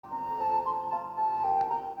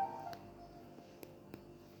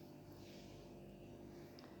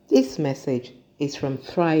This message is from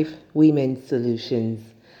Thrive Women Solutions,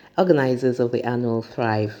 organizers of the annual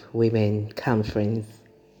Thrive Women Conference.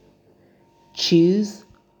 Choose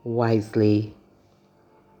wisely.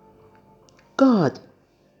 God,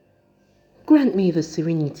 grant me the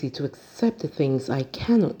serenity to accept the things I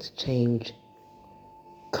cannot change,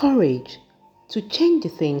 courage to change the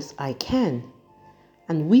things I can,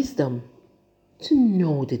 and wisdom to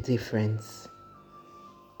know the difference.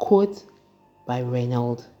 Quote by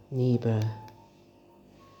Reynold Niebuhr.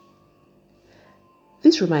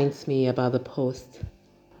 This reminds me about the post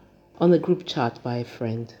on a group chat by a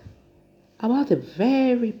friend about a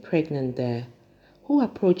very pregnant there who,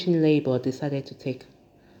 approaching labor, decided to take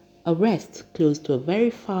a rest close to a very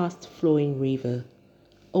fast flowing river,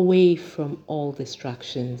 away from all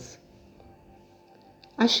distractions.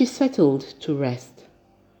 As she settled to rest,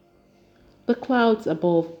 the clouds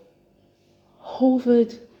above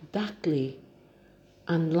hovered darkly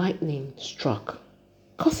and lightning struck,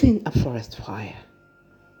 causing a forest fire.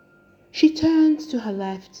 She turned to her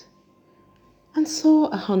left and saw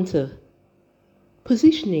a hunter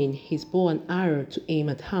positioning his bow and arrow to aim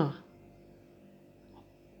at her.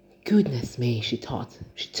 Goodness me, she thought.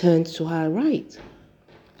 She turned to her right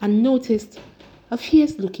and noticed a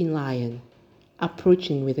fierce-looking lion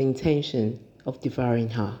approaching with the intention of devouring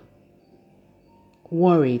her.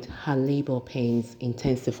 Worried, her labor pains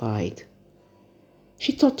intensified.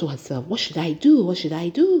 She thought to herself, what should I do? What should I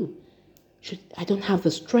do? I don't have the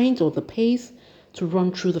strength or the pace to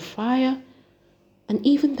run through the fire. And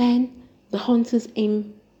even then, the hunter's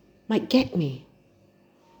aim might get me.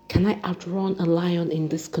 Can I outrun a lion in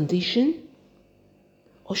this condition?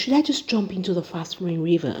 Or should I just jump into the fast-flowing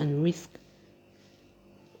river and risk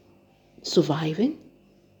surviving?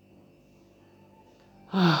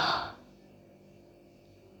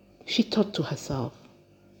 She thought to herself,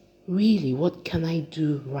 really, what can I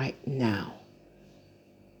do right now?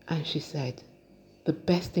 And she said, the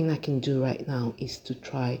best thing I can do right now is to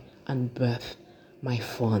try and birth my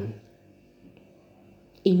fun.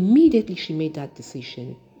 Immediately she made that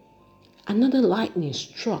decision. Another lightning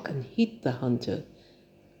struck and hit the hunter,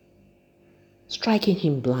 striking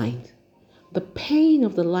him blind. The pain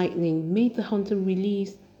of the lightning made the hunter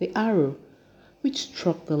release the arrow, which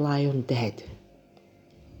struck the lion dead.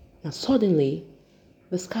 Now suddenly,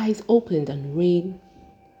 the skies opened and rain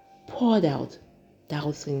poured out,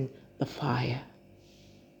 dousing the fire.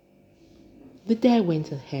 The deer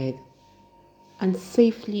went ahead and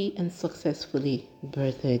safely and successfully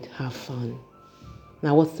birthed her fawn.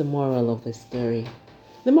 Now, what's the moral of the story?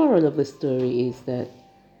 The moral of the story is that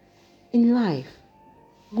in life,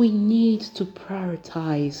 we need to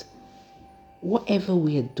prioritize whatever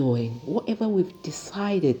we are doing, whatever we've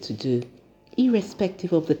decided to do,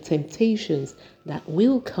 irrespective of the temptations that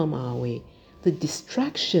will come our way, the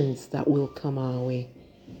distractions that will come our way.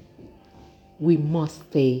 We must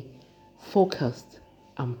stay focused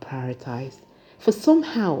and prioritized. For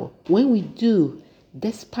somehow, when we do,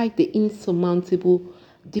 despite the insurmountable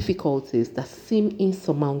difficulties that seem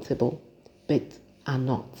insurmountable, but are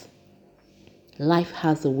not, life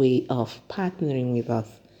has a way of partnering with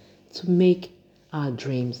us to make our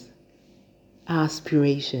dreams, our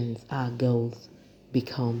aspirations, our goals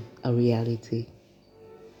become a reality.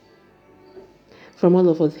 From all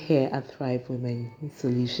of us here at Thrive Women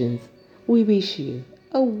Solutions, we wish you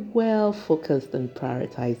a well-focused and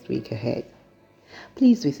prioritized week ahead.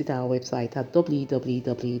 Please visit our website at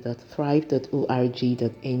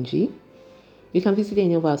www.thrive.org.ng. You can visit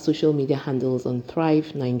any of our social media handles on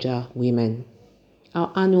Thrive Naija Women.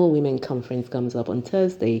 Our annual Women Conference comes up on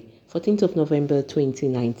Thursday, 14th of November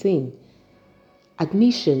 2019.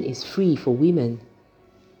 Admission is free for women,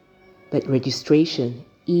 but registration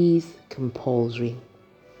is compulsory.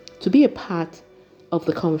 To be a part of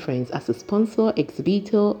the conference as a sponsor,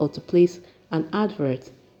 exhibitor, or to place an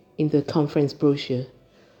advert in the conference brochure,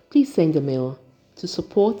 please send a mail to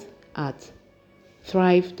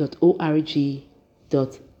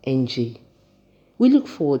support@thrive.org.ng. We look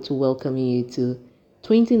forward to welcoming you to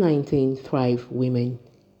 2019 Thrive Women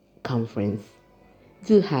Conference.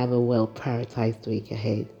 Do have a well-prioritized week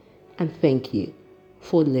ahead, and thank you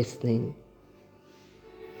for listening.